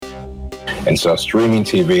And so streaming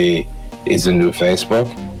TV is the new Facebook.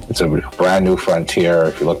 It's a brand new frontier.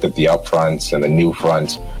 If you looked at the upfronts and the new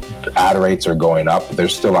fronts, ad rates are going up.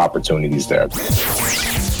 There's still opportunities there.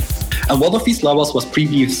 And one of these levels was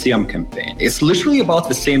previous CM campaign. It's literally about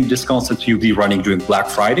the same discounts that you'll be running during Black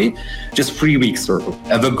Friday, just 3 weeks through.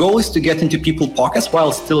 And the goal is to get into people's pockets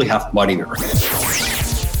while still have money there.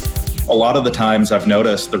 A lot of the times I've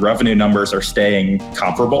noticed the revenue numbers are staying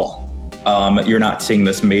comparable. You're not seeing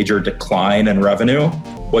this major decline in revenue.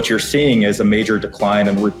 What you're seeing is a major decline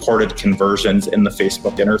in reported conversions in the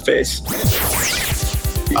Facebook interface.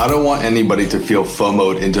 I don't want anybody to feel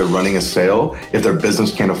FOMO'd into running a sale if their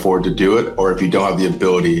business can't afford to do it, or if you don't have the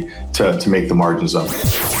ability to make the margins up.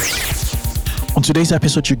 On today's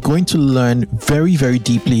episode, you're going to learn very, very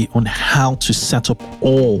deeply on how to set up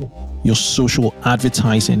all your social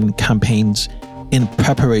advertising campaigns in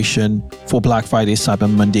preparation for Black Friday, Cyber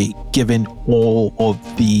Monday, given all of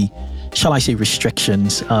the, shall I say,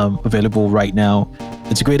 restrictions available right now.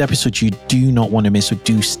 It's a great episode you do not want to miss, so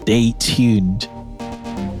do stay tuned.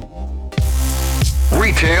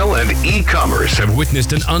 Retail and e-commerce have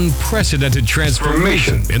witnessed an unprecedented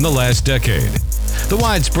transformation in the last decade. The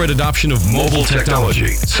widespread adoption of mobile technology,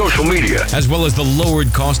 social media, as well as the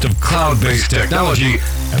lowered cost of cloud-based technology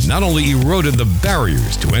have not only eroded the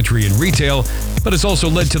barriers to entry in retail, but it's also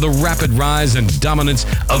led to the rapid rise and dominance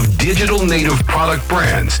of digital native product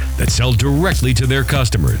brands that sell directly to their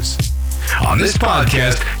customers. On this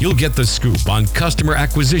podcast, you'll get the scoop on customer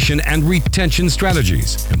acquisition and retention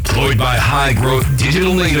strategies employed by high-growth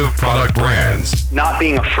digital native product brands. Not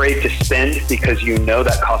being afraid to spend because you know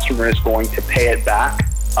that customer is going to pay it back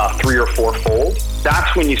 3 or 4-fold.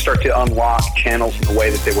 That's when you start to unlock channels in the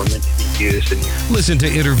way that they were meant to be used. Listen to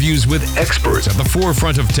interviews with experts at the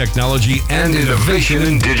forefront of technology and innovation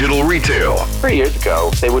in digital retail. 3 years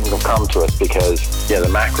ago, they wouldn't have come to us because the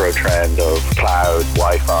macro trend of cloud,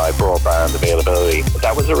 Wi-Fi, broadband availability,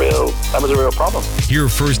 that was a real problem. Hear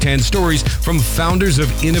firsthand stories from founders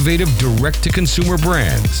of innovative direct-to-consumer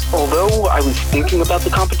brands. Although I was thinking about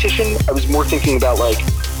the competition, I was more thinking about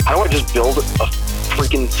how do I just build a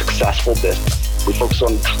freaking successful business? We focus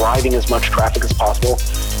on driving as much traffic as possible,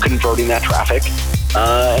 converting that traffic,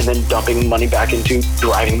 and then dumping money back into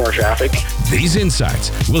driving more traffic. These insights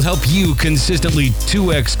will help you consistently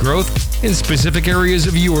 2x growth in specific areas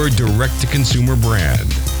of your direct-to-consumer brand.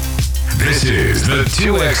 This is the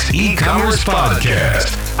 2X E-Commerce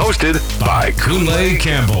Podcast, hosted by Kunle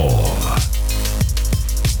Campbell.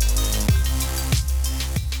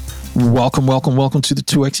 Welcome to the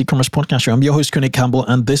 2X E-Commerce Podcast Show. I'm your host, Kunle Campbell,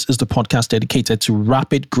 and this is the podcast dedicated to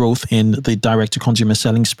rapid growth in the direct-to-consumer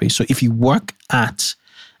selling space. So if you work at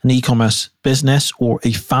an e-commerce business or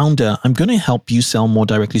a founder, I'm going to help you sell more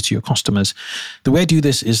directly to your customers. The way I do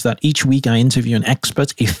this is that each week I interview an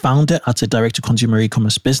expert, a founder at a direct-to-consumer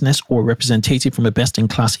e-commerce business, or a representative from a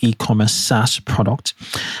best-in-class e-commerce SaaS product.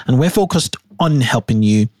 And we're focused on helping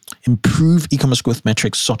you improve e-commerce growth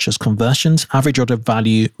metrics such as conversions, average order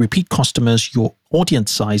value, repeat customers, your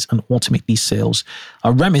audience size, and ultimately sales.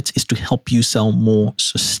 Our remit is to help you sell more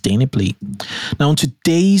sustainably. Now, on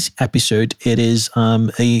today's episode, it is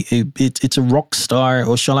it's a rock star,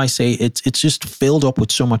 or shall I say, it's just filled up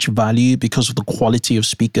with so much value because of the quality of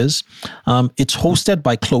speakers. It's hosted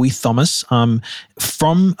by Chloe Thomas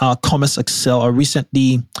from Commerce Excel, a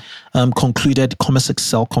recently concluded Commerce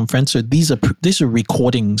Excel conference. So these are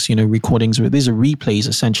recordings. These are replays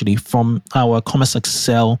essentially from our Commerce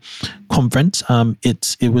Excel conference.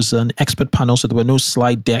 It was an expert panel, so there were no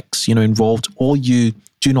slide decks, involved. All you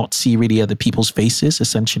do not see really are the people's faces,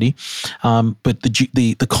 essentially. But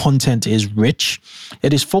the content is rich.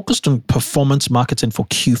 It is focused on performance marketing for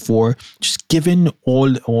Q4, just given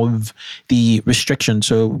all of the restrictions.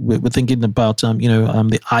 So we're thinking about,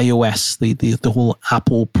 the iOS, the whole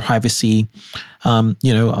Apple privacy,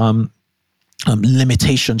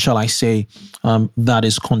 limitation, shall I say, that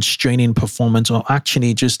is constraining performance, or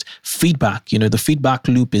actually just feedback. The feedback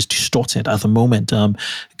loop is distorted at the moment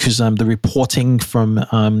because the reporting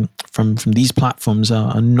from these platforms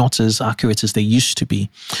are not as accurate as they used to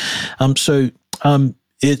be.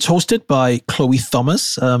 It's hosted by Chloe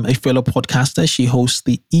Thomas, a fellow podcaster. She hosts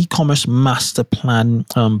the E-Commerce Master Plan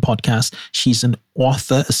podcast. She's an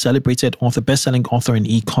author, a celebrated author, best-selling author in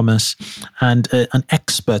e-commerce, and an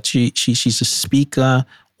expert. She's a speaker,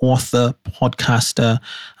 author, podcaster,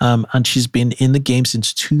 and she's been in the game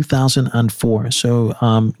since 2004. So,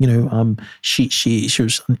 she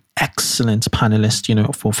was an excellent panelist,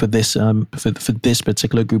 for this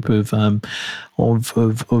particular group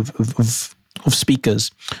of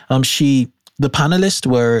speakers. The panelists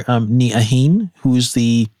were Nia Heen, who is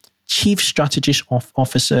the Chief Strategist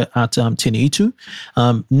Officer at Tineitu.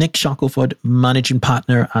 Nick Shackelford, Managing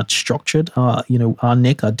Partner at Structured. Our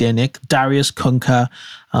dear Nick. Darius Kunka,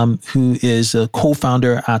 who is a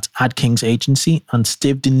co-founder at AdKings Agency, and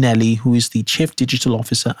Steve Dinelli, who is the Chief Digital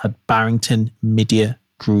Officer at Barrington Media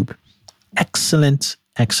Group. Excellent,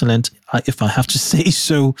 if I have to say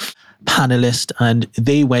so, panelist, and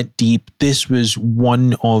they went deep. This was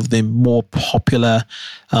one of the more popular,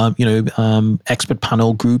 expert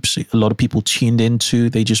panel groups a lot of people tuned into.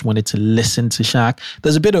 They just wanted to listen to Shaq.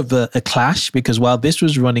 There's a bit of a clash because while this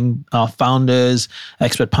was running, our founders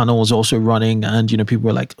expert panel was also running, and people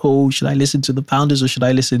were like, "Oh, should I listen to the founders or should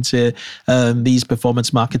I listen to these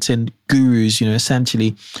performance marketing gurus?"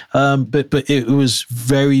 Essentially. But it was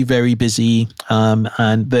very, very busy,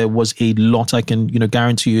 and there was a lot. I can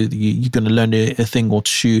guarantee you're going to learn a thing or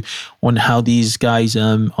two on how these guys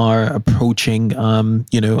are approaching,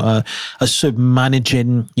 sort of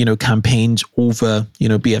managing, campaigns over,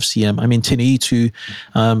 BFCM. I mean, Tineitu,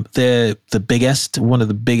 they're one of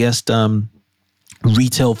the biggest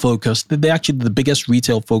retail focused. They're actually the biggest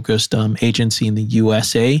retail focused agency in the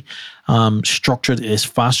USA. Structured is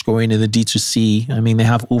fast growing in the D2C. I mean, they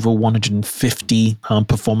have over 150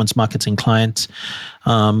 performance marketing clients.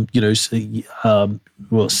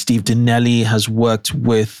 Steve Dinelli has worked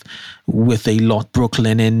with a lot,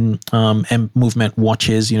 Brooklinen, Movement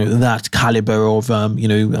Watches, that caliber of,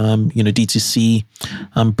 D2C,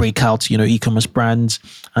 breakout, e-commerce brands.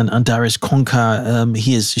 And Darius Kunka,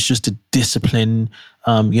 he's just a disciplined,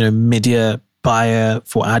 media buyer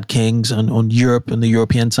for AdKings and on Europe and the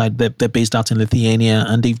European side. They're based out in Lithuania,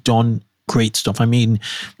 and they've done great stuff. I mean,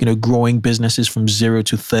 growing businesses from 0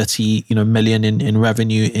 to 30, million in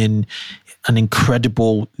revenue in an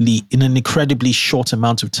incredibly short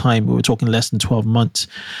amount of time. We were talking less than 12 months.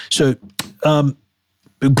 So,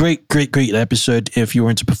 great episode. If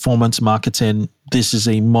you're into performance marketing, this is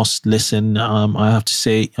a must listen. I have to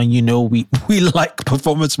say, and we like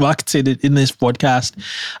performance marketing in this podcast.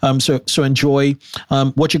 So enjoy.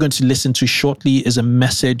 What you're going to listen to shortly is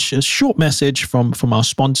a short message from our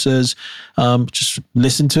sponsors. Just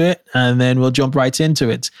listen to it, and then we'll jump right into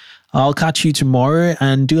it. I'll catch you tomorrow,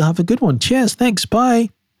 and do have a good one. Cheers. Thanks. Bye.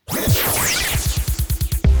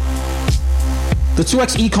 The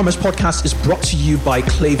 2X e-commerce podcast is brought to you by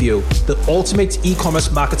Klaviyo, the ultimate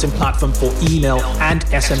e-commerce marketing platform for email and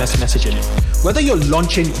SMS messaging. Whether you're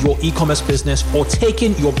launching your e-commerce business or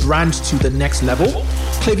taking your brand to the next level,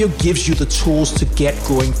 Klaviyo gives you the tools to get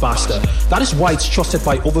growing faster. That is why it's trusted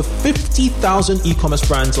by over 50,000 e-commerce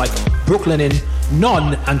brands like Brooklinen,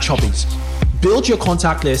 None, and Chubbies. Build your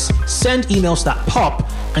contact list, send emails that pop,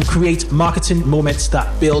 and create marketing moments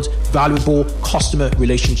that build valuable customer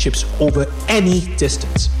relationships over any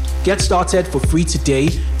distance. Get started for free today.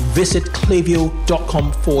 Visit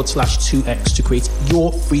klaviyo.com/2x to create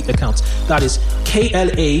your free account. That is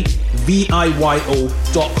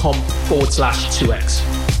klaviyo.com/2x.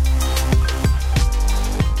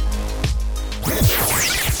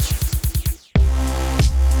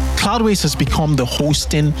 Cloudways has become the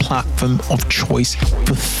hosting platform of choice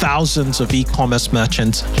for thousands of e-commerce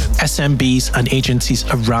merchants, SMBs, and agencies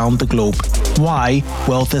around the globe. Why?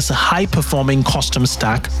 Well, there's a high-performing custom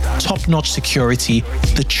stack, top-notch security,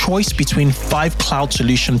 the choice between 5 cloud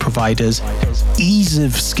solution providers, ease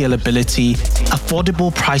of scalability,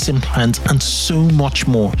 affordable pricing plans, and so much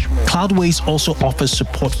more. Cloudways also offers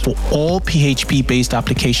support for all PHP-based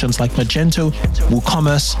applications like Magento,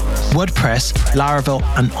 WooCommerce, WordPress, Laravel,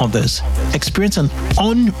 and others. Experience an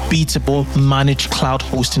unbeatable managed cloud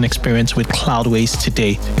hosting experience with Cloudways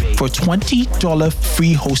today. For $20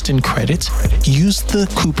 free hosting credit, use the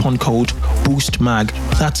coupon code BOOSTMAG.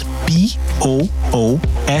 That's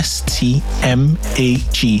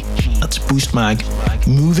BOOSTMAG. That's BOOSTMAG.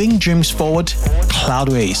 Moving dreams forward,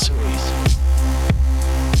 Cloudways.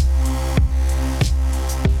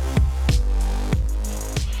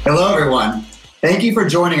 Hello, everyone. Thank you for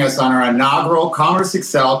joining us on our inaugural Commerce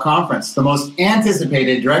Excel Conference, the most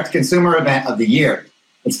anticipated direct-to-consumer event of the year.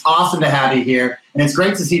 It's awesome to have you here, and it's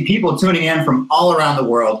great to see people tuning in from all around the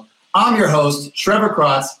world. I'm your host, Trevor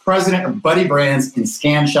Krotz, president of Buddy Brands and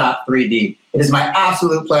ScanShop 3D. It is my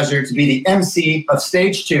absolute pleasure to be the MC of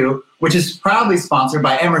Stage 2, which is proudly sponsored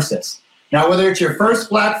by Emersys. Now, whether it's your first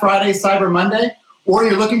Black Friday, Cyber Monday, or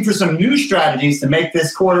you're looking for some new strategies to make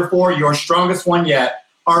this Q4 your strongest one yet,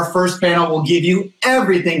 our first panel will give you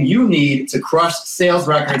everything you need to crush sales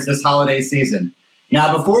records this holiday season.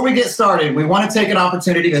 Now, before we get started, we want to take an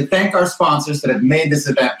opportunity to thank our sponsors that have made this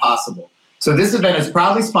event possible. So this event is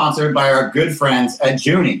proudly sponsored by our good friends at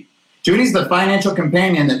Junie. Junie's the financial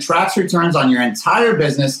companion that tracks returns on your entire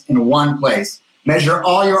business in one place. Measure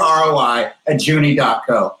all your ROI at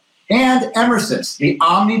Junie.co. And Emersys, the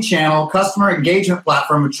omni-channel customer engagement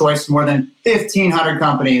platform of choice for more than 1,500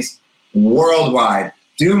 companies worldwide.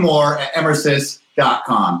 Do more at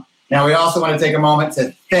Emersys.com. Now, we also want to take a moment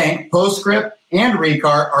to thank Postscript and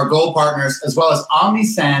Recart, our gold partners, as well as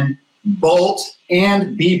OmniSend, Bolt,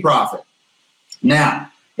 and BeProfit. Now,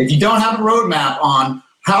 if you don't have a roadmap on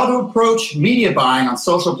how to approach media buying on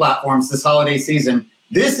social platforms this holiday season,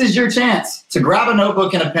 this is your chance to grab a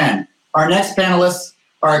notebook and a pen. Our next panelists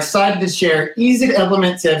are excited to share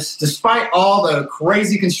easy-to-implement tips despite all the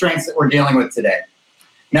crazy constraints that we're dealing with today.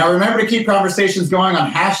 Now, remember to keep conversations going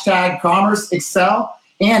on #CommerceExcel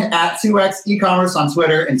and at 2X eCommerce on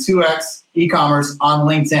Twitter and 2X eCommerce on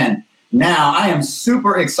LinkedIn. Now, I am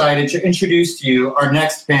super excited to introduce to you our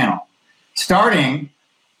next panel, starting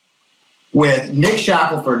with Nick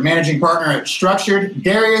Shackelford, managing partner at Structured,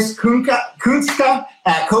 Darius Kunska,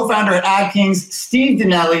 co-founder at AdKings, Steve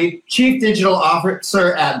Dinelli, chief digital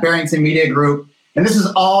officer at Barrington Media Group. And this is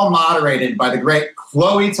all moderated by the great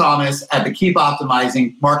Chloe Thomas at the Keep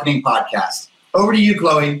Optimizing Marketing Podcast. Over to you,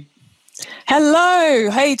 Chloe.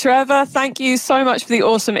 Hello. Hey, Trevor. Thank you so much for the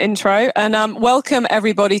awesome intro, and welcome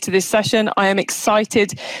everybody to this session. I am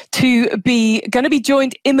excited to be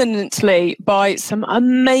joined imminently by some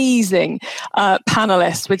amazing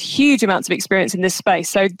panelists with huge amounts of experience in this space.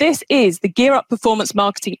 So this is the Gear Up Performance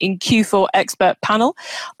Marketing in Q4 Expert Panel.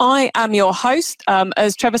 I am your host.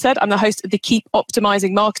 As Trevor said, I'm the host of the Keep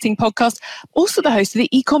Optimizing Marketing Podcast, also the host of the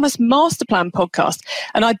E-commerce Master Plan Podcast.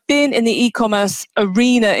 And I've been in the e-commerce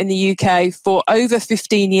arena in the UK for over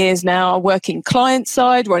 15 years now, working client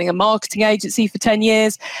side, running a marketing agency for 10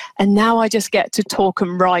 years. And now I just get to talk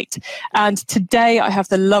and write. And today I have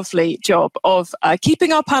the lovely job of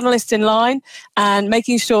keeping our panelists in line and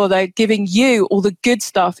making sure they're giving you all the good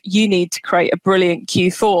stuff you need to create a brilliant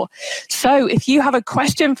Q4. So if you have a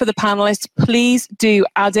question for the panelists, please do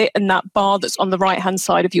add it in that bar that's on the right-hand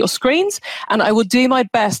side of your screens. And I will do my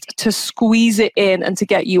best to squeeze it in and to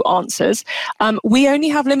get you answers. We only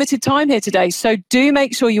have limited time here today, so do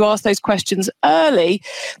make sure you ask those questions early,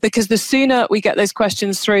 because the sooner we get those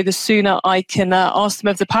questions through, the sooner I can ask them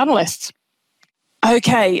of the panelists.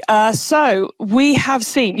 Okay, so we have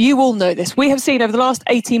seen, you all know this, we have seen over the last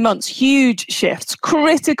 18 months huge shifts,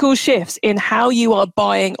 critical shifts in how you are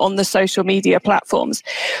buying on the social media platforms.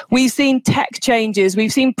 We've seen tech changes,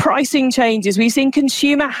 we've seen pricing changes, we've seen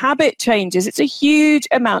consumer habit changes. It's a huge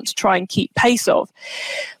amount to try and keep pace of.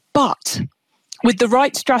 But with the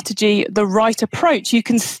right strategy, the right approach, you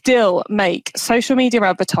can still make social media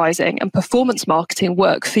advertising and performance marketing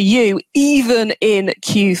work for you, even in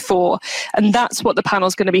Q4. And that's what the panel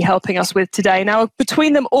is going to be helping us with today. Now,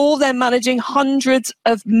 between them all, they're managing hundreds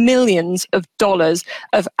of millions of dollars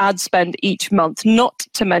of ad spend each month, not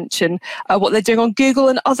to mention what they're doing on Google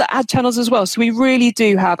and other ad channels as well. So we really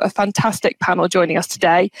do have a fantastic panel joining us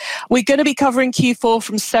today. We're going to be covering Q4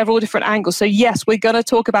 from several different angles. So yes, we're going to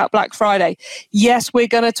talk about Black Friday. Yes, we're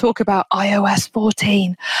going to talk about iOS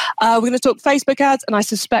 14. We're going to talk Facebook ads, and I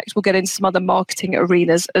suspect we'll get into some other marketing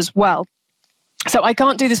arenas as well. So I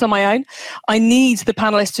can't do this on my own. I need the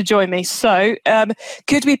panelists to join me. So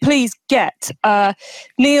could we please get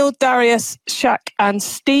Neil, Darius, Shaq, and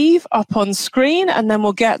Steve up on screen, and then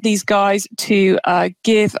we'll get these guys to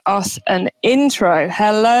give us an intro.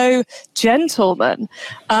 Hello, gentlemen.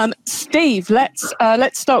 Steve, let's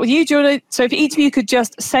start with you. So if each of you could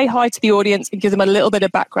just say hi to the audience and give them a little bit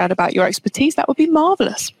of background about your expertise, that would be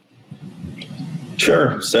marvelous.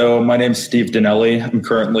 Sure. So my name's Steve Dinelli. I'm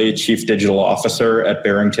currently Chief Digital Officer at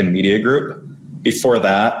Barrington Media Group. Before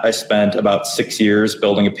that, I spent about 6 years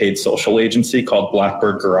building a paid social agency called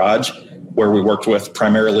Blackbird Garage, where we worked with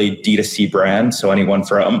primarily D2C brands. So anyone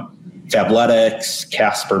from Fabletics,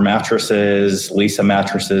 Casper Mattresses, Lisa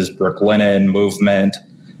Mattresses, Brooklinen, Movement,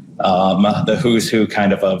 the who's who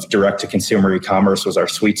kind of direct-to-consumer e-commerce was our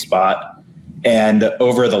sweet spot. And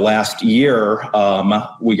over the last year,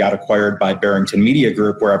 we got acquired by Barrington Media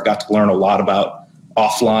Group, where I've got to learn a lot about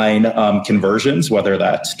offline conversions, whether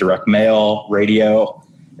that's direct mail, radio,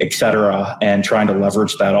 et cetera, and trying to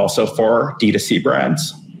leverage that also for D2C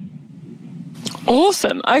brands.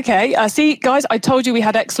 Awesome. Okay. See, guys, I told you we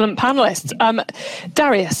had excellent panelists.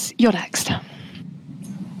 Darius, you're next.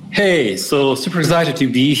 Hey, so super excited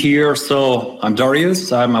to be here. So I'm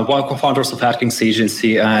Darius. I'm one of co-founders of AdKings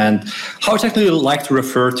Agency, and how I technically like to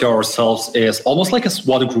refer to ourselves is almost like a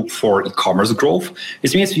SWOT group for e-commerce growth.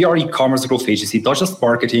 This means we are an e-commerce growth agency, not just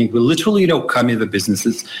marketing. We literally, come in the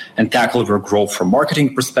businesses and tackle their growth from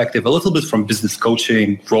marketing perspective, a little bit from business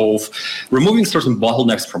coaching, growth, removing certain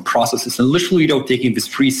bottlenecks from processes, and literally, taking this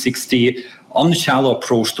 360 omnichannel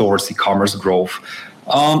approach towards e-commerce growth.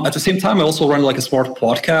 At the same time, I also run like a smart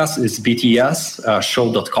podcast. It's BTS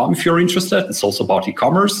show.com if you're interested. It's also about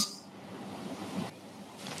e-commerce.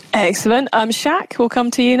 Excellent. Shaq, we'll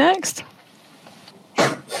come to you next.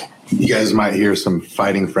 You guys might hear some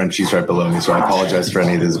fighting Frenchies right below me, so I apologize for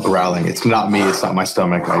any of this growling. It's not me. It's not my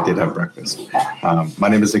stomach. I did have breakfast. My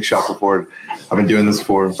name is Nick Shackelford. I've been doing this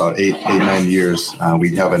for about 9 years.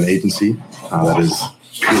 We have an agency that is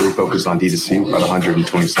purely focused on D2C, about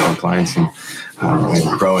 127 clients, and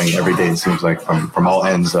growing every day, it seems like, from all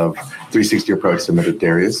ends of 360 approach to Meta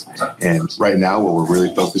Darius. And right now, what we're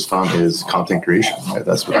really focused on is content creation. Right?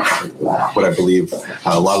 That's what I believe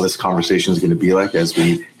a lot of this conversation is going to be like as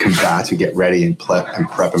we combat to get ready and prep and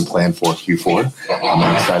plan for Q4.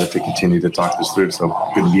 I'm excited to continue to talk this through. So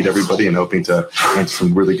good to meet everybody and hoping to answer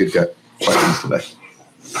some really good questions today.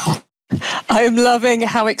 I'm loving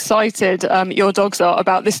how excited your dogs are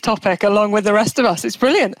about this topic, along with the rest of us. It's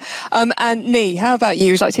brilliant. And Nee, how about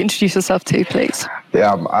you? Would you like to introduce yourself too, please?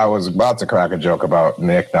 Yeah, I was about to crack a joke about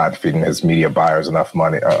Nick not feeding his media buyers enough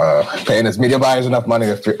money, paying his media buyers enough money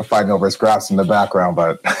to fighting over his graphs in the background,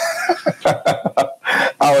 but that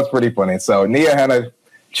was pretty funny. So Nia Hanna,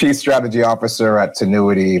 Chief Strategy Officer at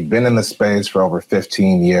Tenuity, been in the space for over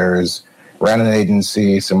 15 years. Ran an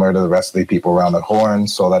agency similar to the rest of the people around the horn,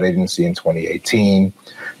 sold that agency in 2018.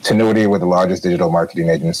 Tenuity, we're the largest digital marketing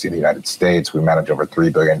agency in the United States. We manage over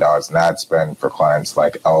 $3 billion in ad spend for clients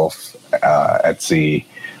like Elf, Etsy,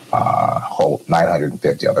 Holt,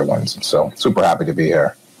 950 other ones. So super happy to be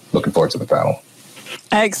here. Looking forward to the panel.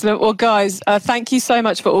 Excellent. Well, guys, thank you so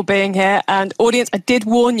much for all being here. And audience, I did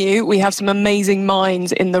warn you, we have some amazing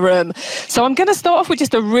minds in the room. So I'm going to start off with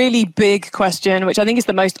just a really big question, which I think is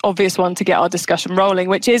the most obvious one to get our discussion rolling,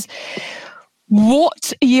 which is,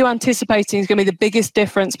 what are you anticipating is going to be the biggest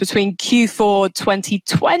difference between Q4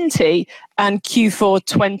 2020 and Q4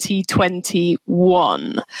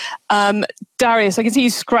 2021? Darius, I can see you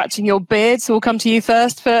scratching your beard, so we'll come to you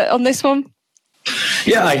first on this one.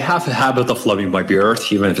 Yeah, I have a habit of loving my beard,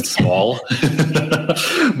 even if it's small.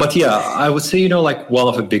 But yeah, I would say, one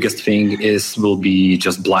of the biggest thing will be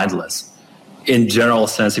just blindness. In general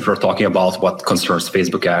sense, if you're talking about what concerns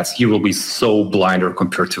Facebook ads, you will be so blinder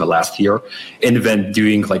compared to the last year, and then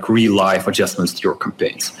doing real life adjustments to your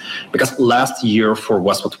campaigns. Because last year for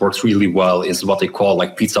us, what works really well is what they call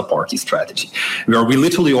pizza party strategy, where we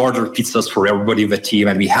literally ordered pizzas for everybody in the team,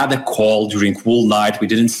 and we had a call during whole night. We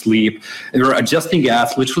didn't sleep, and we were adjusting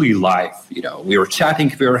ads literally live. We were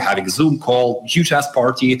chatting, we were having a Zoom call, huge ass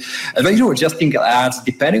party, and then adjusting ads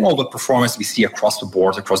depending on the performance we see across the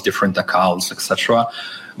board, across different accounts, etc.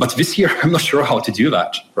 But this year, I'm not sure how to do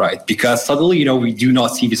that, right? Because suddenly, we do not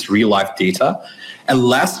see this real life data. And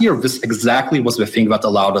last year, this exactly was the thing that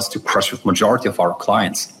allowed us to crush with majority of our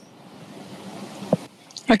clients.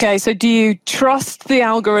 Okay, so do you trust the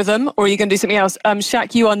algorithm, or are you going to do something else?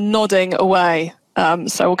 Shaq, you are nodding away.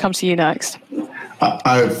 So we'll come to you next.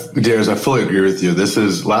 Darius, I fully agree with you.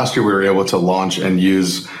 Last year we were able to launch and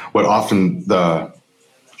use what often the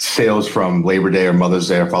sales from Labor Day or Mother's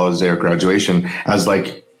Day or Father's Day or graduation as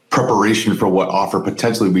preparation for what offer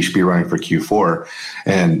potentially we should be running for Q4.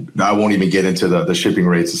 And I won't even get into the shipping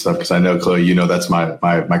rates and stuff, because I know, Chloe, that's my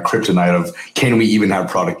kryptonite of, can we even have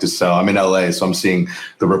product to sell? I'm in LA, so I'm seeing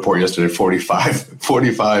the report yesterday,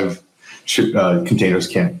 45 containers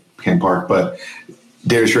can't park. But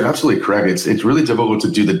Darius, you're absolutely correct. It's really difficult to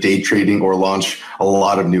do the day trading or launch a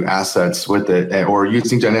lot of new assets with it, or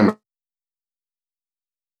using dynamic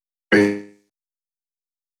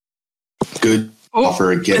good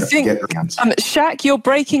offer. Shaq, you're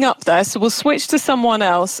breaking up there, so we'll switch to someone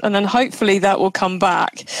else, and then hopefully that will come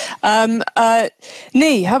back.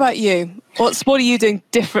 Nee, how about you? What are you doing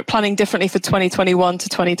planning differently for 2021 to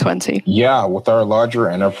 2020? Yeah, with our larger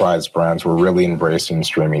enterprise brands, we're really embracing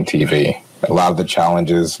streaming TV. A lot of the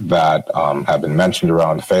challenges that have been mentioned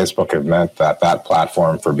around Facebook have meant that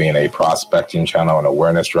platform, for being a prospecting channel, an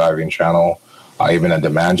awareness driving channel, even a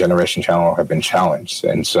demand generation channel, have been challenged.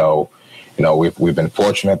 And so, we've been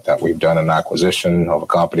fortunate that we've done an acquisition of a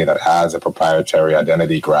company that has a proprietary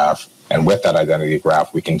identity graph. And with that identity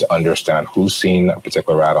graph, we can understand who's seen a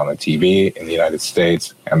particular ad on a TV in the United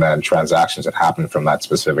States, and then transactions that happen from that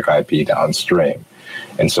specific IP downstream.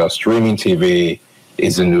 And so streaming TV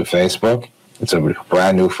is a new Facebook. It's a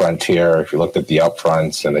brand new frontier. If you looked at the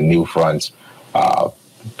upfronts and the new fronts,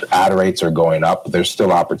 ad rates are going up. There's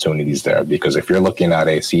still opportunities there, because if you're looking at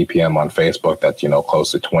a CPM on Facebook that's,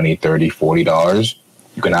 close to $20, $30, $40,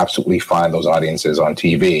 you can absolutely find those audiences on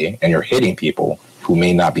TV, and you're hitting people who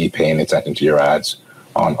may not be paying attention to your ads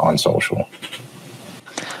on social.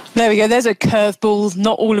 There we go. There's a curveball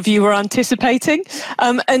not all of you were anticipating.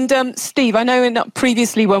 Steve, I know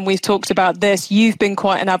previously when we've talked about this, you've been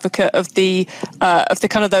quite an advocate of the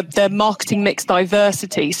kind of the marketing mix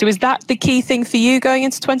diversity. So is that the key thing for you going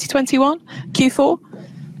into 2021, Q4?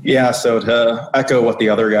 Yeah, so to echo what the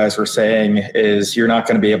other guys were saying is you're not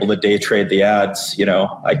going to be able to day trade the ads.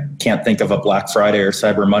 I can't think of a Black Friday or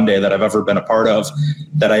Cyber Monday that I've ever been a part of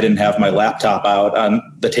that I didn't have my laptop out on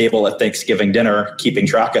the table at Thanksgiving dinner, keeping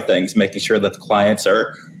track of things, making sure that the clients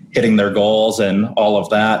are hitting their goals and all of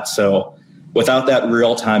that. So without that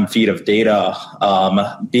real-time feed of data,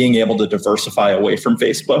 being able to diversify away from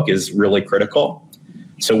Facebook is really critical.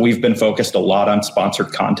 So we've been focused a lot on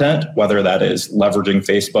sponsored content, whether that is leveraging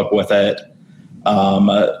Facebook with it,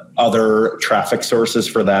 other traffic sources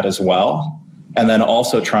for that as well. And then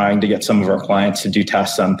also trying to get some of our clients to do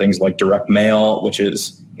tests on things like direct mail, which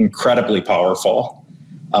is incredibly powerful.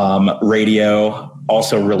 Radio,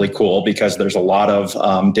 also really cool because there's a lot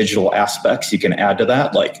of digital aspects you can add to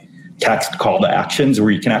that, like text call to actions,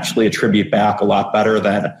 where you can actually attribute back a lot better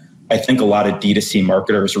than I think a lot of D2C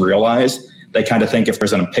marketers realize. They kind of think if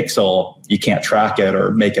there's a pixel, you can't track it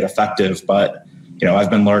or make it effective. But, I've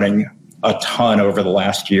been learning a ton over the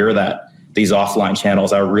last year that these offline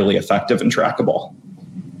channels are really effective and trackable.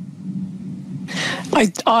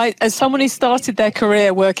 I, as someone who started their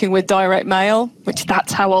career working with direct mail, which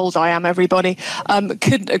that's how old I am, everybody,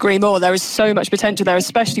 couldn't agree more. There is so much potential there,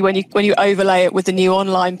 especially when you overlay it with the new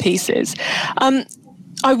online pieces.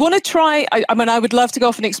 I want to try, I would love to go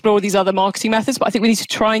off and explore these other marketing methods, but I think we need to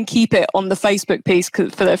try and keep it on the Facebook piece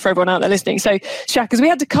for everyone out there listening. So, Shaq, because we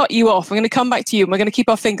had to cut you off, I'm going to come back to you and we're going to keep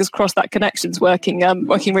our fingers crossed that connection's working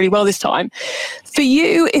really well this time. For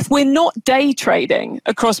you, if we're not day trading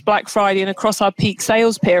across Black Friday and across our peak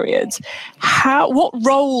sales periods, what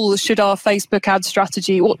role should our Facebook ad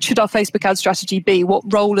strategy be?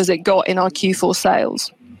 What role has it got in our Q4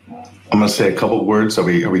 sales? I'm going to say a couple words. Are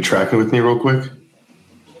we tracking with me real quick?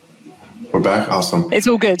 We're back. Awesome. It's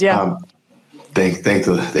all good. Yeah.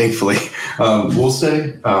 Thankfully, we'll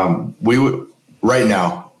say right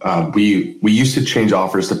now. We used to change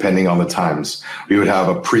offers depending on the times. We would have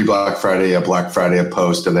a pre-Black Friday, a Black Friday, a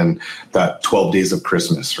post, and then that 12 days of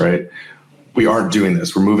Christmas. Right. We aren't doing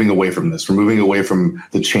this. We're moving away from this. We're moving away from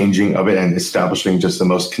the changing of it and establishing just the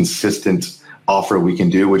most consistent offer we can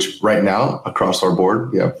do. Which right now across our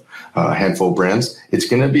board we have a handful of brands. It's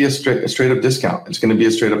going to be a straight up discount. It's going to be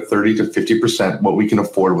a straight up 30 to 50% what we can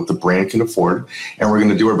afford, what the brand can afford. And we're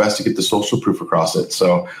going to do our best to get the social proof across it.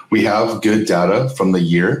 So we have good data from the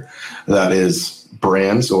year that is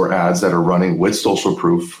brands or ads that are running with social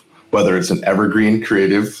proof, whether it's an evergreen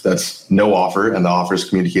creative that's no offer and the offer is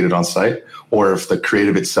communicated on site, or if the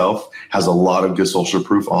creative itself has a lot of good social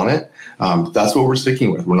proof on it. That's what we're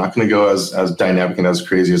sticking with. We're not going to go as dynamic and as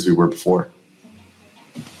crazy as we were before.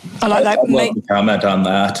 I like that. I'd love to comment on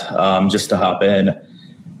that, just to hop in.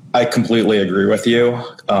 I completely agree with you.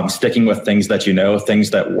 Sticking with things that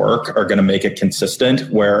things that work are going to make it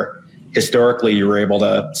consistent, where historically you were able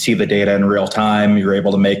to see the data in real time. You were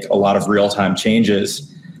able to make a lot of real-time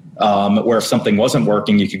changes, where if something wasn't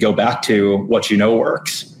working, you could go back to what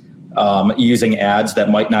works. Using ads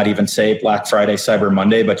that might not even say Black Friday, Cyber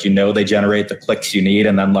Monday, but they generate the clicks you need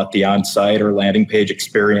and then let the on-site or landing page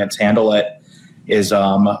experience handle it is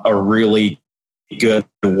a really good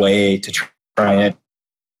way to try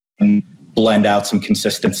and blend out some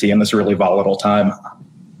consistency in this really volatile time.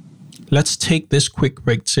 Let's take this quick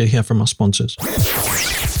break to hear from our sponsors.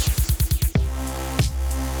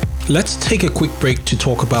 Let's take a quick break to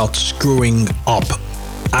talk about screwing up.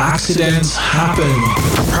 Accidents happen.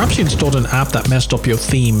 Perhaps you installed an app that messed up your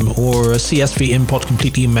theme, or a CSV import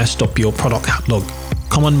completely messed up your product catalog.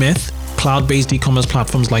 Common myth: cloud-based e-commerce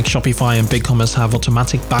platforms like Shopify and BigCommerce have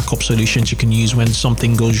automatic backup solutions you can use when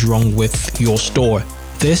something goes wrong with your store.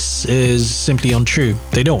 This is simply untrue.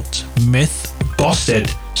 They don't. Myth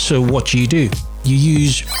busted. So what do? You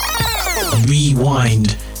use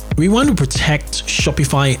Rewind. Rewind will protect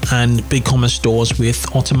Shopify and BigCommerce stores with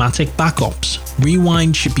automatic backups.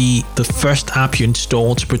 Rewind should be the first app you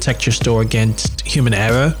install to protect your store against human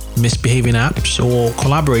error, misbehaving apps, or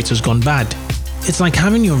collaborators gone bad. It's like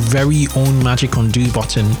having your very own magic undo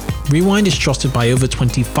button. Rewind is trusted by over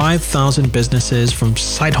 25,000 businesses, from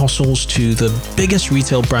side hustles to the biggest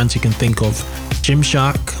retail brands you can think of.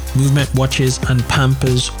 Gymshark, Movement Watches, and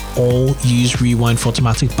Pampers all use Rewind for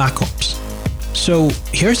automatic backups. So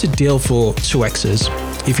here's the deal for 2Xers.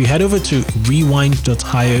 If you head over to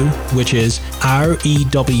rewind.io, which is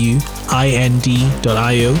rewind.io,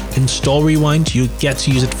 rewind.io. Install Rewind. You'll get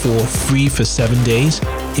to use it for free for 7 days.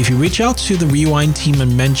 If you reach out to the Rewind team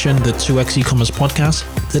and mention the 2x e-commerce podcast,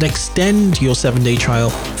 they'll extend your 7-day trial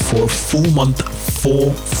for a full month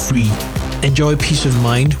for free. Enjoy peace of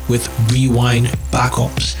mind with Rewind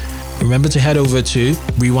backups. Remember to head over to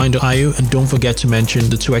rewind.io and don't forget to mention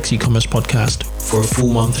the 2x e-commerce podcast for a full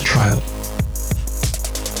month trial.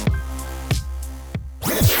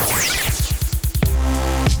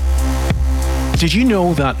 Did you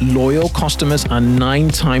know that loyal customers are 9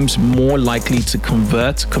 times more likely to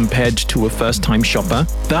convert compared to a first-time shopper?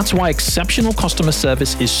 That's why exceptional customer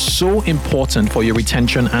service is so important for your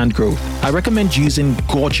retention and growth. I recommend using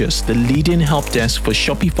Gorgias, the leading help desk for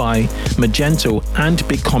Shopify, Magento, and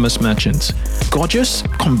BigCommerce merchants. Gorgias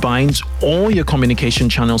combines all your communication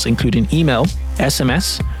channels, including email,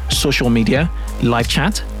 SMS, social media, live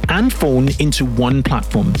chat, and phone into one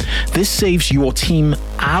platform. This saves your team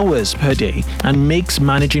hours per day and makes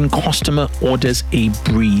managing customer orders a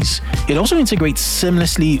breeze. It also integrates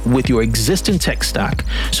seamlessly with your existing tech stack,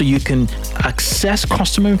 so you can access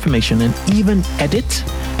customer information and even edit,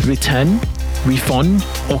 return, refund,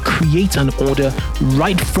 or create an order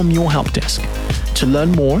right from your help desk. To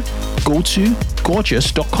learn more, go to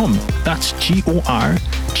gorgias.com. That's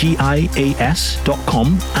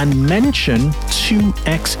GORGIAS.com and mention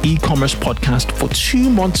 2x e-commerce podcast for 2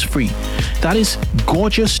 months free. That is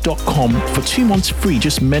gorgias.com for 2 months free.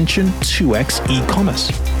 Just mention 2x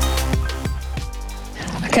e-commerce.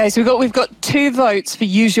 Okay, so we've got 2 votes for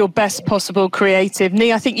use your best possible creative.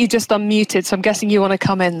 Nee, I think you just unmuted, so I'm guessing you want to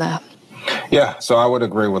come in there. Yeah, so I would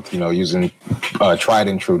agree with, using tried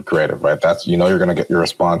and true creative, right? That's, you're going to get your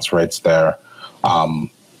response rates there.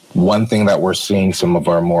 One thing that we're seeing some of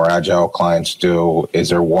our more agile clients do is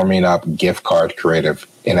they're warming up gift card creative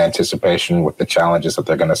in anticipation with the challenges that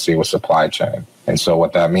they're going to see with supply chain. And so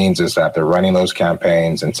what that means is that they're running those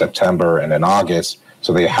campaigns in September and in August.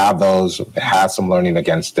 So they have those, they have some learning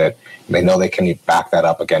against it. And they know they can back that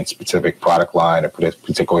up against specific product line or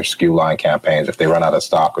particular SKU line campaigns if they run out of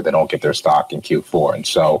stock or they don't get their stock in Q4. And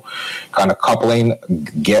so kind of coupling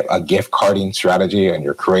get a gift carding strategy and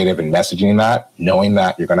you're creative in messaging that, knowing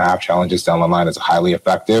that you're going to have challenges down the line is highly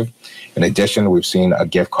effective. In addition, we've seen a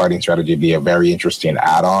gift carding strategy be a very interesting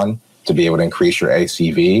add-on to be able to increase your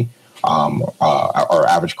ACV or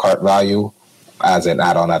average cart value as an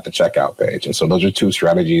add-on at the checkout page. And so those are 2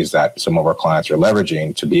 strategies that some of our clients are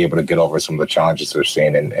leveraging to be able to get over some of the challenges they're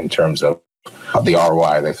seeing in terms of the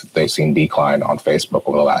ROI they've seen decline on Facebook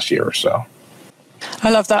over the last year or so. I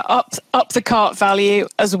love that. Up the cart value,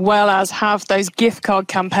 as well as have those gift card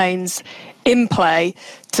campaigns in play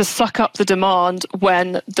to suck up the demand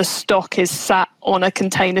when the stock is sat on a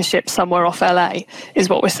container ship somewhere off LA, is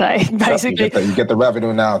what we're saying, basically. You get the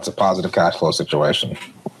revenue now, it's a positive cash flow situation.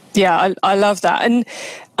 Yeah, I love that. And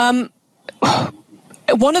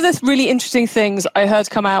one of the really interesting things I heard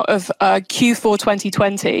come out of Q4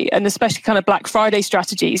 2020, and especially kind of Black Friday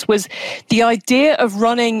strategies, was the idea of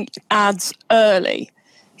running ads early.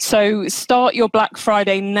 So start your Black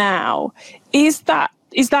Friday now. Is that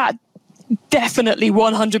definitely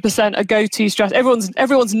 100% a go-to strategy?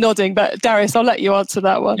 Everyone's nodding, but Darius, I'll let you answer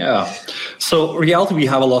that one. Yeah. So reality, we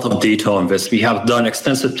have a lot of data on this. We have done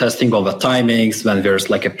extensive testing on the timings, when there's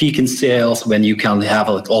like a peak in sales, when you can have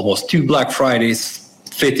almost 2 Black Fridays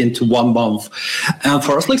fit into 1 month. And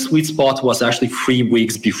for us, sweet spot was actually 3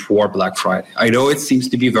 weeks before Black Friday. I know it seems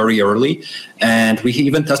to be very early, and we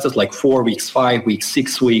even tested 4 weeks, 5 weeks,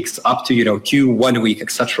 6 weeks, up to 2, 1 week,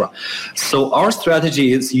 etc. So our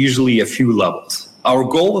strategy is usually a few levels. Our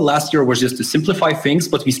goal last year was just to simplify things,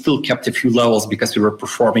 but we still kept a few levels because we were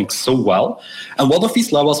performing so well. And one of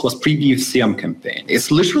these levels was preview CM campaign.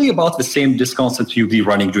 It's literally about the same discounts that you'll be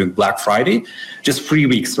running during Black Friday, just 3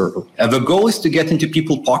 weeks early. And the goal is to get into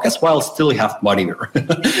people's pockets while still have money there.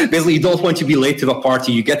 Basically, you don't want to be late to the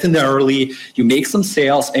party. You get in there early, you make some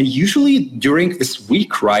sales, and usually during this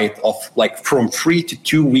week, right, of from 3 to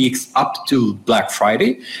 2 weeks up to Black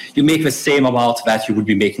Friday, you make the same amount that you would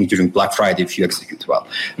be making during Black Friday if you execute well.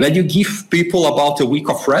 Then you give people about a week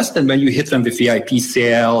of rest, and when you hit them with VIP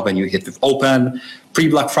sale, when you hit with open,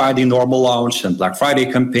 pre-Black Friday normal launch, and Black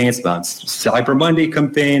Friday campaigns, Cyber Monday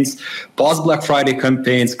campaigns, post-Black Friday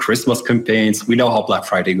campaigns, Christmas campaigns. We know how Black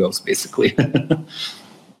Friday goes, basically.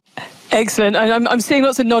 Excellent. And I'm seeing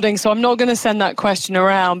lots of nodding, so I'm not going to send that question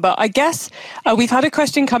around. But I guess we've had a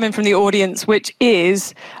question come in from the audience, which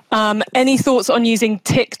is any thoughts on using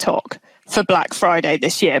TikTok for Black Friday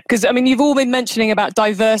this year? Because, I mean, you've all been mentioning about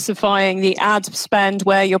diversifying the ad spend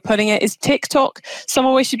where you're putting it. Is TikTok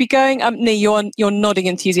somewhere we should be going? Nee, you're nodding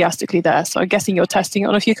enthusiastically there. So I'm guessing you're testing it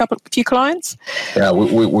on a few clients? Yeah,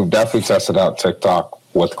 we've definitely tested out TikTok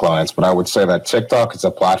with clients, but I would say that TikTok is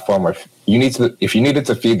a platform where if you needed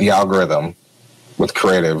to feed the algorithm with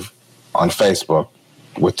creative on Facebook,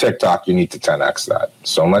 with TikTok, you need to 10x that.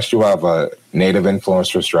 So unless you have a native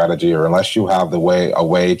influencer strategy, or unless you have a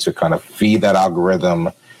way to kind of feed that algorithm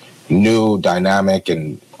new, dynamic,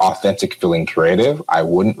 and authentic feeling creative, I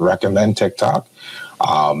wouldn't recommend TikTok.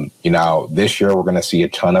 This year we're going to see a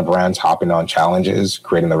ton of brands hopping on challenges,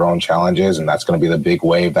 creating their own challenges, and that's going to be the big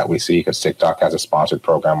wave that we see, because TikTok has a sponsored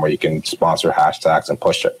program where you can sponsor hashtags and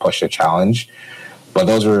push a challenge. But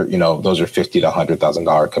those are $50,000 to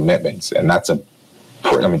 $100,000 commitments, and that's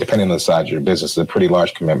depending on the size of your business, it's a pretty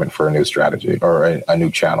large commitment for a new strategy or a new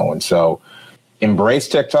channel. And so embrace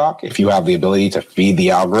TikTok if you have the ability to feed the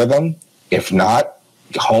algorithm. If not,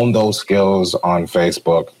 hone those skills on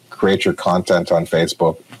Facebook, create your content on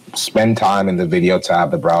Facebook, spend time in the video tab,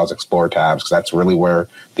 the browse explore tabs, because that's really where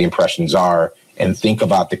the impressions are, and think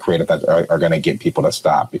about the creative that are going to get people to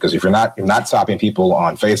stop. Because if you're not stopping people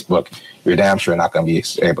on Facebook, you're damn sure not going to be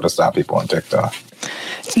able to stop people on TikTok.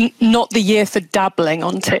 It's not the year for dabbling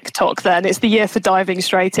on TikTok then. It's the year for diving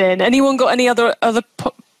straight in. Anyone got any other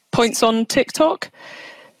points on TikTok?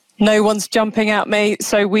 No one's jumping at me,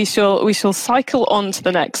 so we shall cycle on to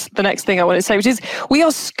the next thing I want to say, which is we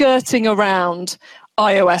are skirting around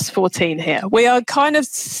iOS 14 here. We are kind of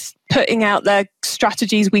putting out there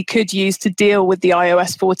strategies we could use to deal with the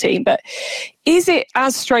iOS 14, but is it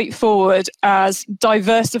as straightforward as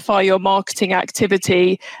diversify your marketing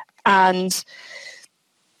activity and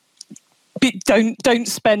don't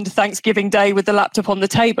spend Thanksgiving Day with the laptop on the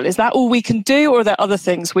table? Is that all we can do, or are there other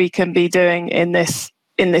things we can be doing in this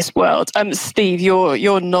world? Steve,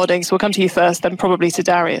 you're nodding, so we'll come to you first, then probably to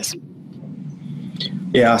Darius.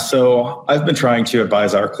 Yeah, so I've been trying to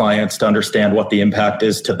advise our clients to understand what the impact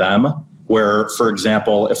is to them, where, for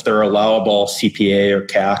example, if their allowable CPA or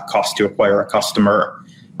CAC, cost to acquire a customer,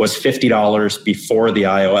 was $50 before the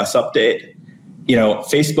iOS update,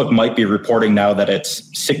 Facebook might be reporting now that it's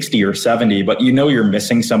 60 or 70, but you're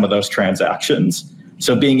missing some of those transactions.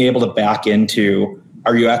 So being able to back into,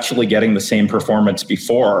 are you actually getting the same performance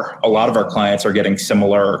before? A lot of our clients are getting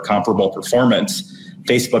similar or comparable performance.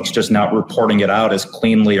 Facebook's just not reporting it out as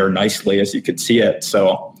cleanly or nicely as you could see it.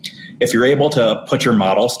 So if you're able to put your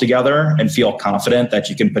models together and feel confident that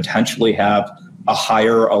you can potentially have a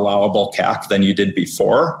higher allowable CAC than you did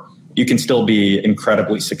before, you can still be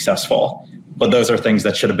incredibly successful. But those are things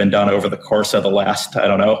that should have been done over the course of the last,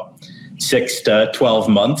 6 to 12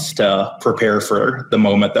 months to prepare for the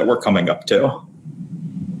moment that we're coming up to.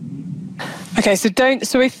 Okay, so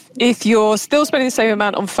if you're still spending the same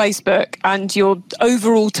amount on Facebook and your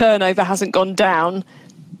overall turnover hasn't gone down,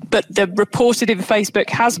 but the reported in Facebook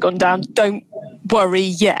has gone down, don't worry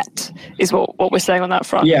yet, is what we're saying on that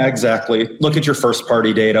front. Yeah, exactly. Look at your first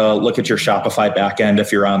party data, look at your Shopify backend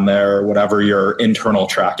if you're on there, whatever your internal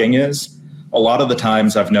tracking is. A lot of the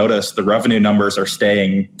times I've noticed the revenue numbers are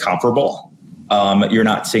staying comparable. You're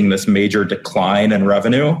not seeing this major decline in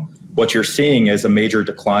revenue. What you're seeing is a major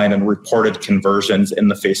decline in reported conversions in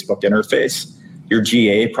the Facebook interface. Your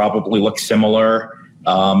GA probably looks similar,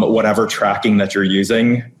 whatever tracking that you're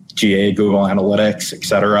using, GA, Google Analytics, et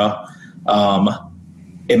cetera.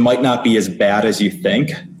 It might not be as bad as you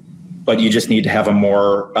think, but you just need to have a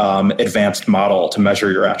more advanced model to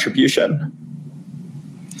measure your attribution.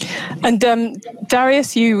 And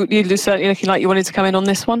Darius, you certainly looking like you wanted to come in on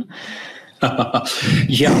this one.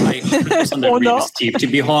 Yeah, I 100% agree with Steve. To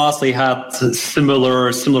be honest, I had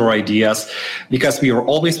similar ideas, because we were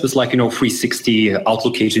always with 360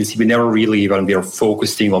 Outlook agency. We never really, when we were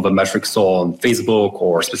focusing on the metrics on Facebook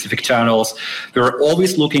or specific channels, we were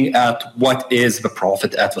always looking at what is the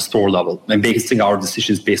profit at the store level and basing our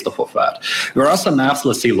decisions based off of that. Whereas on apps,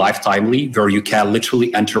 let's say Lifetimely, where you can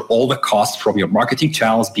literally enter all the costs from your marketing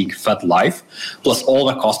channels being fed live, plus all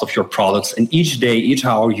the cost of your products, and each day, each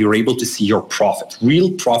hour, you're able to see your profit, real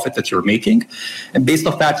profit that you're making. And based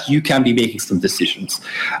off that, you can be making some decisions.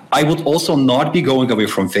 I would also not be going away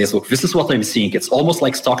from Facebook. This is what I'm seeing. It's almost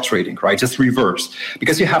like stock trading, right? Just reverse.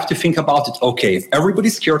 Because you have to think about it, okay, if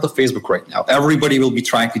everybody's scared of Facebook right now, everybody will be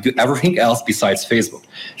trying to do everything else besides Facebook.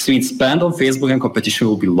 So its spend on Facebook and competition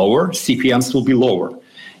will be lower, CPMs will be lower.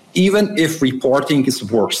 Even if reporting is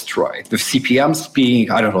worst, right? With CPMs being,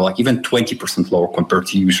 even 20% lower compared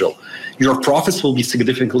to usual, your profits will be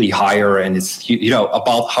significantly higher, and it's,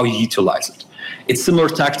 about how you utilize it. it's similar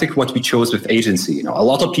tactic what we chose with agency. A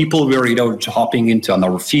lot of people were, hopping into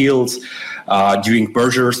another fields, doing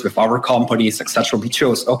mergers with other companies, etc. We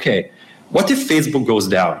chose, okay, what if Facebook goes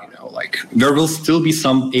down? There will still be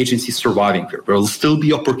some agencies surviving there. There will still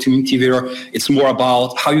be opportunity there. It's more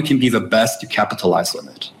about how you can be the best to capitalize on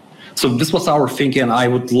it. So this was our thinking. I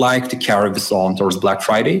would like to carry this on towards Black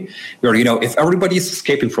Friday, where, if everybody is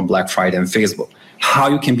escaping from Black Friday and Facebook, how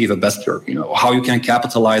you can be the best there, how you can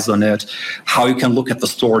capitalize on it, how you can look at the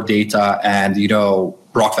store data and,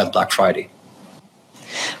 rock that Black Friday.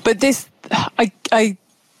 But this, I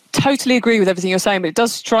totally agree with everything you're saying, but it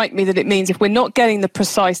does strike me that it means if we're not getting the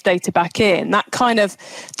precise data back in, that kind of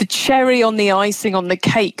the cherry on the icing on the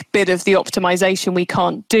cake bit of the optimization we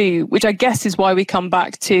can't do, which I guess is why we come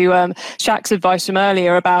back to Shaq's advice from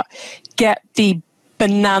earlier about get the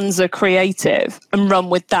bonanza creative and run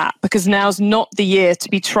with that, because now's not the year to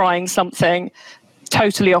be trying something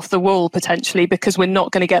totally off the wall potentially, because we're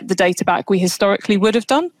not going to get the data back we historically would have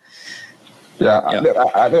done.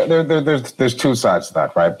 There's two sides to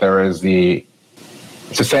that, right? It's the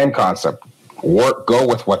same concept. Go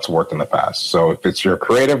with what's worked in the past. So if it's your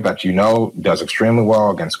creative that does extremely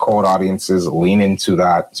well against cold audiences, lean into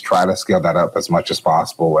that, try to scale that up as much as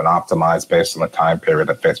possible and optimize based on the time period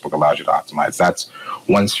that Facebook allows you to optimize. That's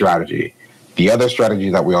one strategy. The other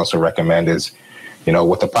strategy that we also recommend is,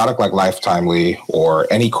 with a product like Lifetimely or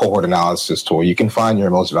any cohort analysis tool, you can find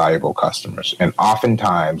your most valuable customers. And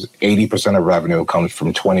oftentimes, 80% of revenue comes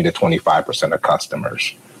from 20 to 25% of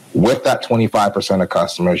customers. With that 25% of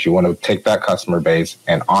customers, you want to take that customer base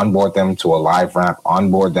and onboard them to a LiveRamp,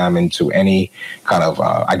 onboard them into any kind of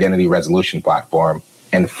identity resolution platform,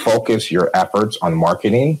 and focus your efforts on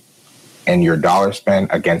marketing and your dollar spend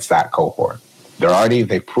against that cohort.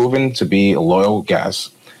 They've proven to be loyal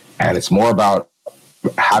guests, and it's more about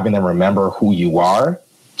having them remember who you are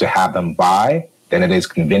to have them buy than it is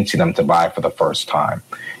convincing them to buy for the first time.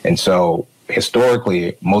 And so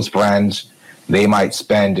historically, most brands, they might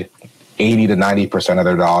spend 80 to 90% of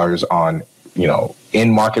their dollars on,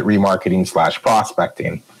 in-market remarketing /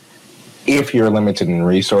 prospecting. If you're limited in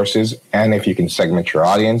resources and if you can segment your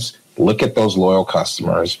audience, look at those loyal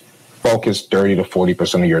customers, focus 30 to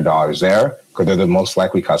 40% of your dollars there, because they're the most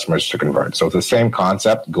likely customers to convert. So it's the same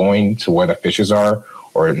concept, going to where the fishes are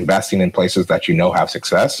or investing in places that have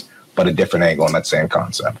success, but a different angle on that same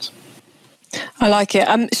concept. I like it.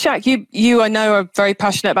 Shaq, you I know are very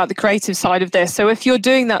passionate about the creative side of this. So if you're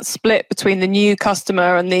doing that split between the new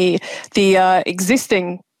customer and the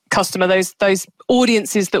existing customer, those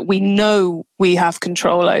audiences that we know we have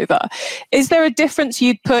control over, is there a difference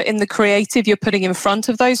you'd put in the creative you're putting in front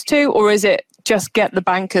of those two, or is it just get the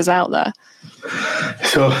bankers out there?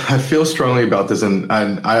 So I feel strongly about this, and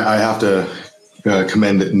I have to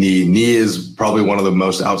commend Nee. Nee is probably one of the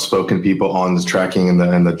most outspoken people on this tracking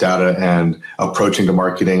and the data and approaching to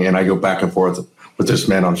marketing. And I go back and forth with this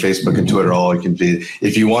man on Facebook and Twitter all it can be.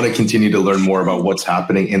 If you want to continue to learn more about what's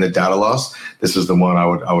happening in the data loss, this is the one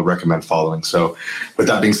I would recommend following. So with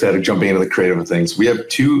that being said, jumping into the creative things, we have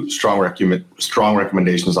two strong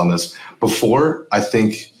recommendations on this. Before, I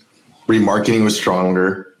think remarketing was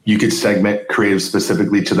stronger. You could segment creative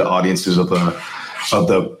specifically to the audiences of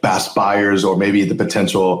the best buyers, or maybe the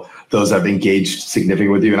potential those that have engaged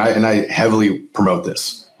significantly with you. And I heavily promote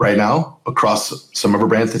this right now across some of our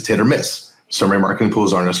brands. It's hit or miss. Some remarketing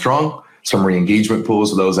pools aren't as strong. Some re-engagement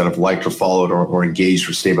pools, those that have liked or followed or engaged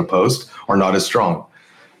or saved a post, are not as strong.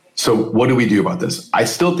 So what do we do about this? I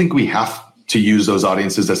still think we have to use those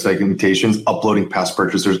audiences as segmentations, uploading past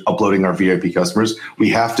purchasers, uploading our VIP customers. We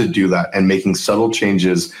have to do that and making subtle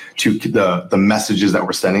changes to the messages that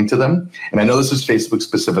we're sending to them. And I know this is Facebook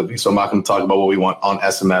specifically, so I'm not going to talk about what we want on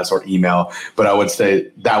SMS or email, but I would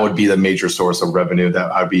say that would be the major source of revenue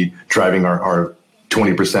that I'd be driving our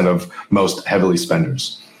 20% of most heavily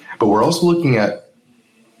spenders. But we're also looking at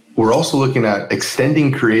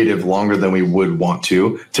extending creative longer than we would want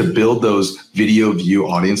to build those video view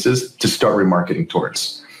audiences to start remarketing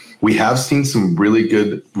towards. We have seen some really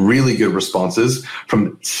good responses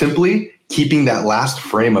from simply keeping that last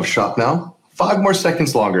frame of shop now 5 more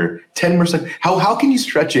seconds longer, 10 more seconds. How can you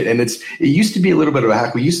stretch it? And it used to be a little bit of a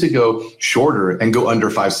hack. We used to go shorter and go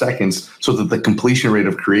under 5 seconds so that the completion rate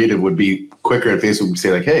of creative would be quicker. And Facebook would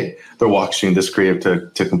say like, hey, they're watching this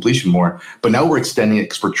creative to completion more. But now we're extending it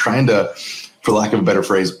because we're trying to, for lack of a better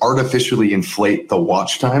phrase, artificially inflate the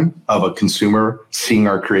watch time of a consumer seeing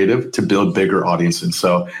our creative to build bigger audiences.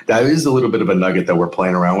 So that is a little bit of a nugget that we're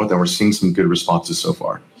playing around with, and we're seeing some good responses so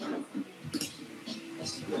far.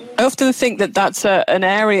 I often think that that's an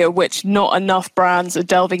area which not enough brands are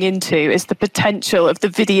delving into, is the potential of the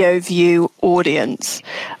video view audience.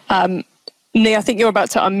 Nee, I think you're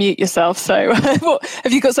about to unmute yourself. So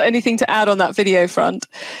have you got anything to add on that video front?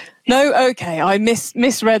 No? Okay, I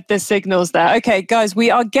misread the signals there. Okay, guys,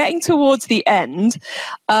 we are getting towards the end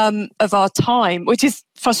of our time, which is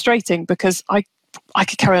frustrating because I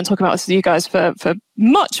could carry on talking about this with you guys for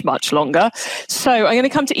much, much longer. So I'm going to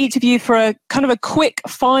come to each of you for a kind of a quick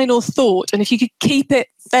final thought. And if you could keep it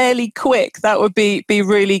fairly quick, that would be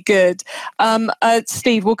really good.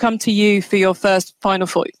 Steve, we'll come to you for your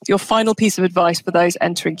your final piece of advice for those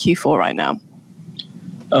entering Q4 right now.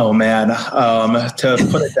 Oh, man. To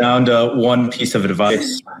put it down to one piece of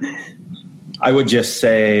advice, I would just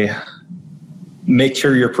say, make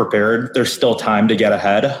sure you're prepared. There's still time to get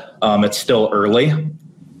ahead. It's still early.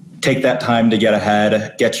 Take that time to get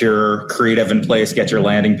ahead, get your creative in place, get your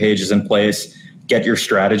landing pages in place, get your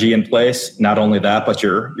strategy in place. Not only that, but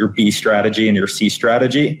your B strategy and your C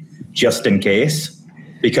strategy, just in case,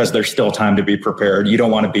 because there's still time to be prepared. You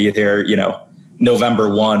don't want to be there, November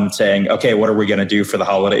 1 saying, okay, what are we going to do for the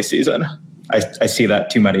holiday season? I see that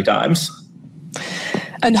too many times.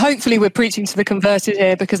 And hopefully we're preaching to the converted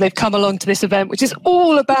here because they've come along to this event, which is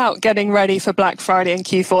all about getting ready for Black Friday and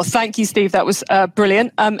Q4. Thank you, Steve. That was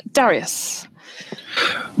brilliant. Darius.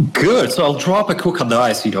 Good. So I'll drop a quick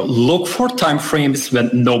advice. Look for time frames when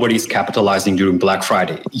nobody's capitalizing during Black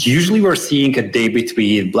Friday. Usually we're seeing a day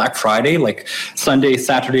between Black Friday, like Sunday,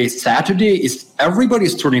 Saturday. Saturday is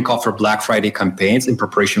everybody's turning off for Black Friday campaigns in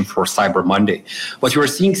preparation for Cyber Monday. But you are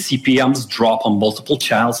seeing CPMs drop on multiple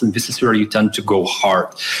channels, and this is where you tend to go hard.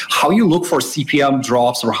 How you look for CPM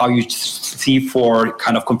drops or how you see for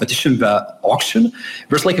kind of competition auction,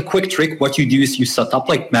 there's like a quick trick. What you do is you set up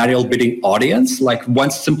like manual bidding audience, like one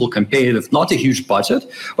simple campaign with not a huge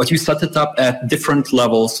budget, but you set it up at different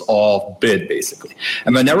levels of bid, basically.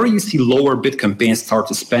 And whenever you see lower bid campaigns start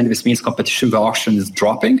to spend, this means competition the auction is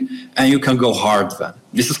dropping, and you can go hard then.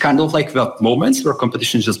 This is kind of like the moments where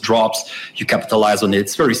competition just drops, you capitalize on it.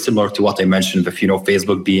 It's very similar to what I mentioned with,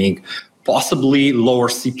 Facebook being possibly lower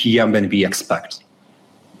CPM than we expect.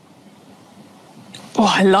 Oh,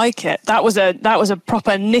 I like it. That was a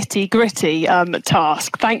proper nitty-gritty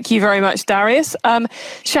task. Thank you very much, Darius.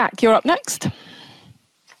 Shaq, you're up next.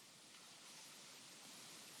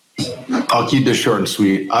 I'll keep this short and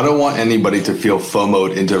sweet. I don't want anybody to feel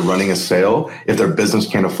FOMO'd into running a sale if their business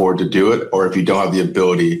can't afford to do it or if you don't have the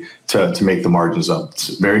ability to make the margins up. It's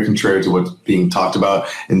very contrary to what's being talked about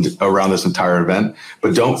around this entire event.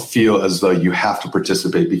 But don't feel as though you have to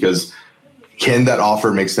participate, because can that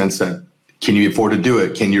offer make sense? Can you afford to do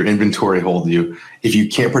it? Can your inventory hold you? If you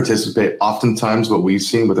can't participate, oftentimes what we've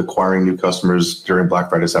seen with acquiring new customers during Black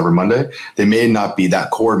Friday, Cyber Monday, they may not be that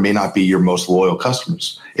core, may not be your most loyal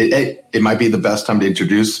customers. It might be the best time to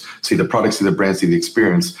introduce, see the product, see the brand, see the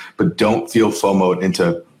experience, but don't feel FOMO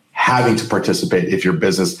into having to participate if your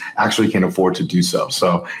business actually can afford to do so.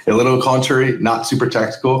 So a little contrary, not super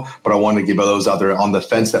tactical, but I want to give those out there on the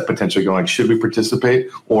fence that potentially going, should we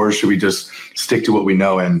participate or should we just stick to what we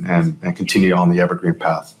know and continue on the evergreen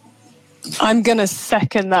path? I'm going to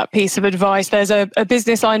second that piece of advice. There's a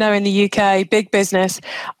business I know in the UK, big business,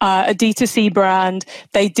 a D2C brand.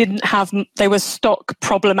 They were stock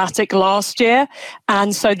problematic last year.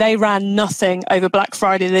 And so they ran nothing over Black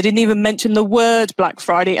Friday. They didn't even mention the word Black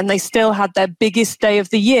Friday, and they still had their biggest day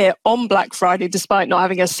of the year on Black Friday, despite not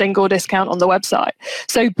having a single discount on the website.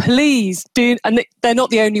 So please do, and they're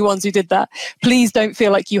not the only ones who did that. Please don't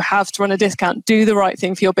feel like you have to run a discount. Do the right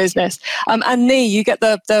thing for your business. And Nee, you get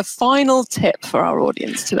the final tip for our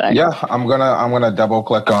audience today. Yeah, I'm gonna double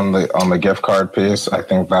click on the gift card piece. I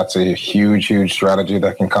think that's a huge strategy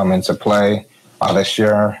that can come into play this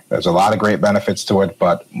year. There's a lot of great benefits to it,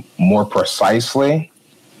 but more precisely,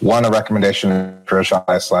 a recommendation for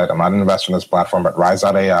a slide. I'm not an investor in this platform, but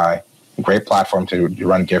Rise.ai, great platform to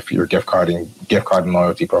run your gift card and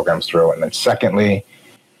loyalty programs through. And then secondly,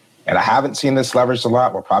 and I haven't seen this leveraged a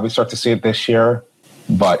lot, we'll probably start to see it this year.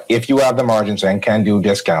 But if you have the margins and can do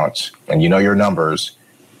discounts and you know your numbers,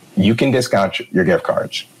 you can discount your gift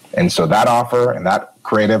cards. And so that offer and that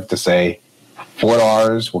creative to say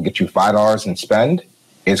 $4 will get you $5 and spend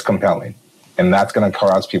is compelling. And that's going to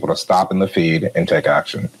cause people to stop in the feed and take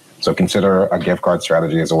action. So consider a gift card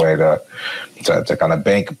strategy as a way to kind of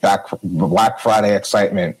bank back Black Friday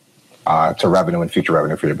excitement to revenue and future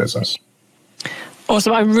revenue for your business.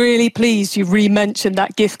 Awesome. I'm really pleased you re-mentioned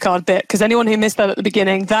that gift card bit, because anyone who missed that at the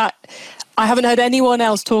beginning, that I haven't heard anyone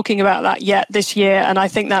else talking about that yet this year. And I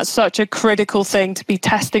think that's such a critical thing to be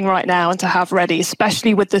testing right now and to have ready,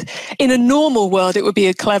 especially in a normal world, it would be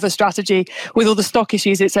a clever strategy. With all the stock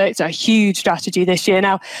issues, it's a huge strategy this year.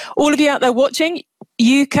 Now, all of you out there watching,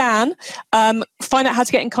 you can find out how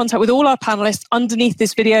to get in contact with all our panelists underneath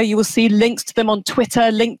this video. You will see links to them on Twitter,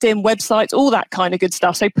 LinkedIn, websites, all that kind of good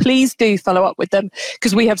stuff. So please do follow up with them,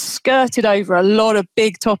 because we have skirted over a lot of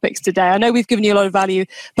big topics today. I know we've given you a lot of value,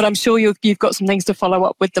 but I'm sure you've got some things to follow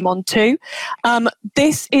up with them on too.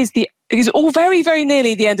 This is all very, very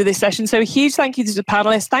nearly the end of this session. So a huge thank you to the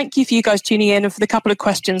panelists. Thank you for you guys tuning in and for the couple of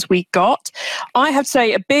questions we got. I have to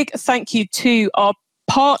say a big thank you to our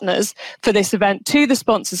partners for this event, to the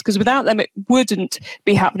sponsors, because without them it wouldn't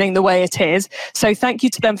be happening the way it is. So thank you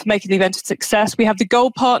to them for making the event a success. We have the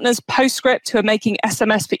gold partners, Postscript, who are making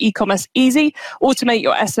SMS for e-commerce easy. Automate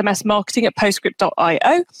your SMS marketing at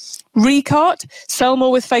postscript.io. Recart, sell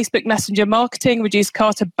more with Facebook Messenger marketing, reduce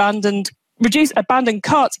abandoned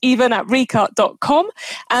carts even at recart.com.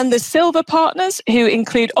 And the silver partners, who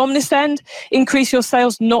include Omnisend, increase your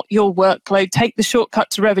sales, not your workload. Take the shortcut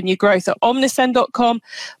to revenue growth at omnisend.com.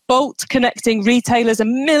 Bolt, connecting retailers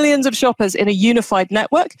and millions of shoppers in a unified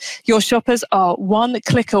network. Your shoppers are one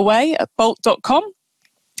click away at bolt.com.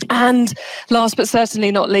 And last but certainly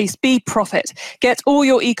not least, BeProfit. Get all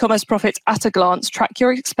your e-commerce profits at a glance. Track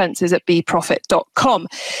your expenses at beprofit.com.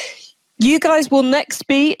 You guys will next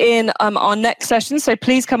be in our next session, so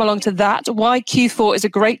please come along to that. Why Q4 is a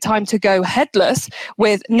great time to go headless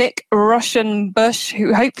with Nick Russianbush,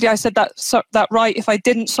 who hopefully I said that right. If I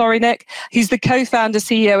didn't, sorry, Nick. He's the co-founder,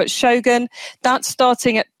 CEO at Shogun. That's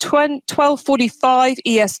starting at 12:45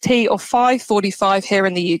 EST or 5:45 here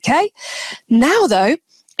in the UK. Now, though,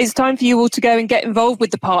 it's time for you all to go and get involved with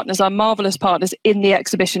the partners, our marvelous partners in the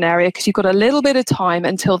exhibition area, because you've got a little bit of time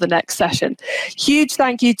until the next session. Huge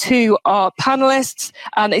thank you to our panelists,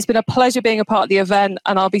 and it's been a pleasure being a part of the event,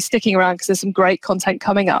 and I'll be sticking around because there's some great content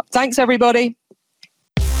coming up. Thanks, everybody.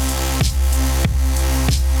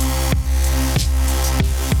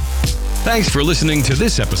 Thanks for listening to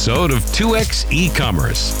this episode of 2X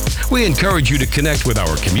E-Commerce. We encourage you to connect with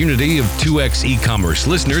our community of 2X E-Commerce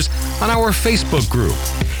listeners on our Facebook group,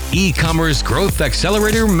 E-Commerce Growth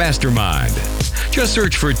Accelerator Mastermind. Just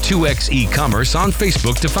search for 2X E-Commerce on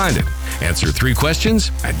Facebook to find it. Answer 3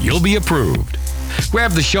 questions and you'll be approved.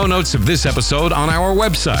 Grab the show notes of this episode on our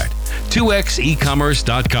website,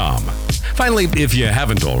 2xecommerce.com. Finally, if you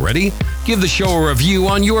haven't already, give the show a review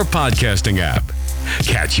on your podcasting app.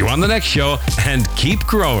 Catch you on the next show and keep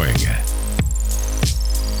growing.